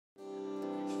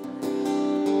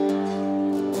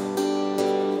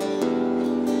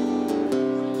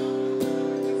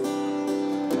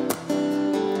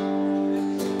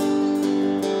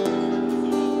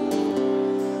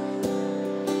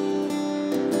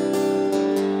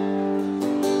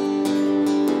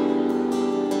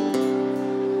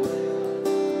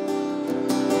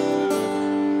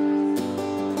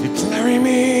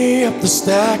me up the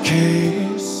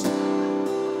staircase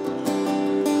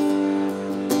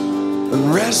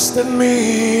and rested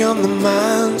me on the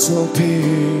mantelpiece.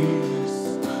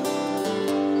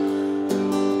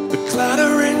 The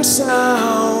clattering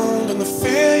sound and the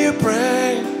fear you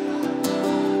bring,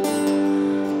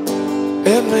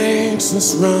 it makes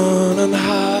us run and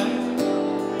hide.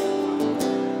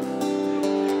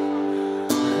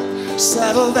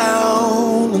 Settle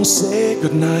down and say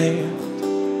goodnight.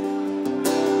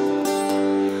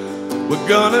 We're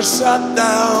gonna shut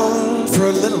down for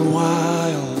a little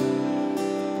while.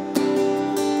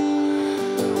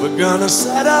 We're gonna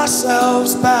set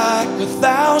ourselves back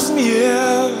 1,000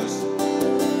 years.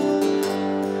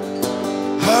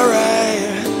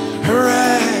 Hooray,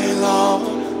 hooray, Lord.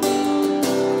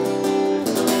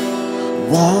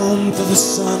 Warmth of the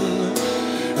sun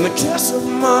and the kiss of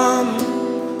Mom,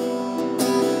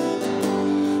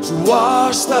 to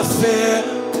wash the fear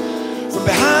from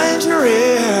behind your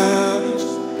ears,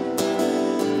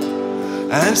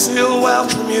 and she'll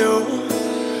welcome you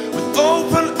with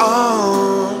open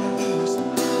arms.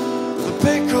 The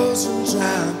pickles and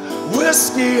jam,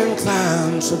 whiskey and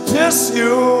clams, she'll kiss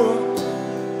you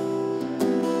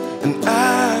and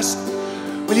ask,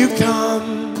 will you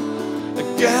come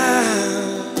again?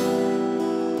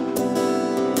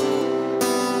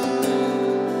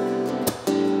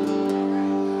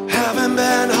 Having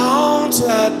been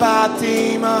haunted by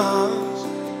demons,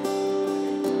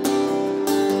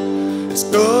 it's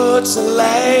good to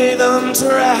lay them to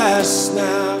rest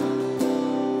now,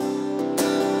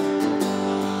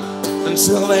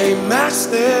 until they match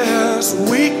this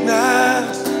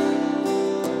weakness.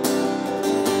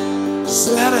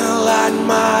 Setting light in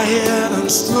my head and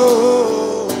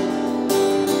stroll.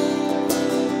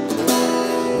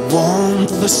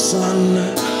 Warmth of the sun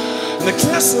and the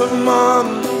kiss of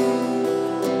Mom,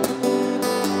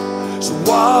 so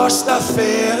wash the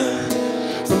fear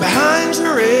from behind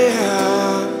your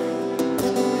ear,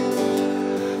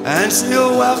 and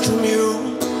she'll welcome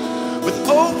you with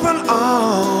open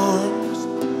arms.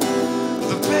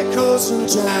 The pickles and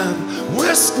jam,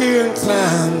 whiskey and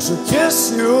clams, she'll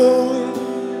kiss you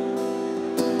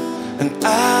and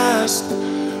ask,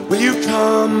 will you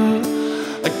come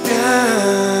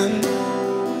again?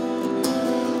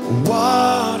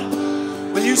 What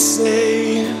will you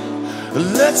say,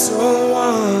 little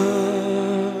one?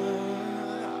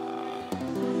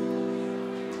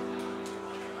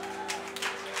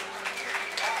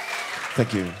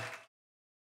 Thank you.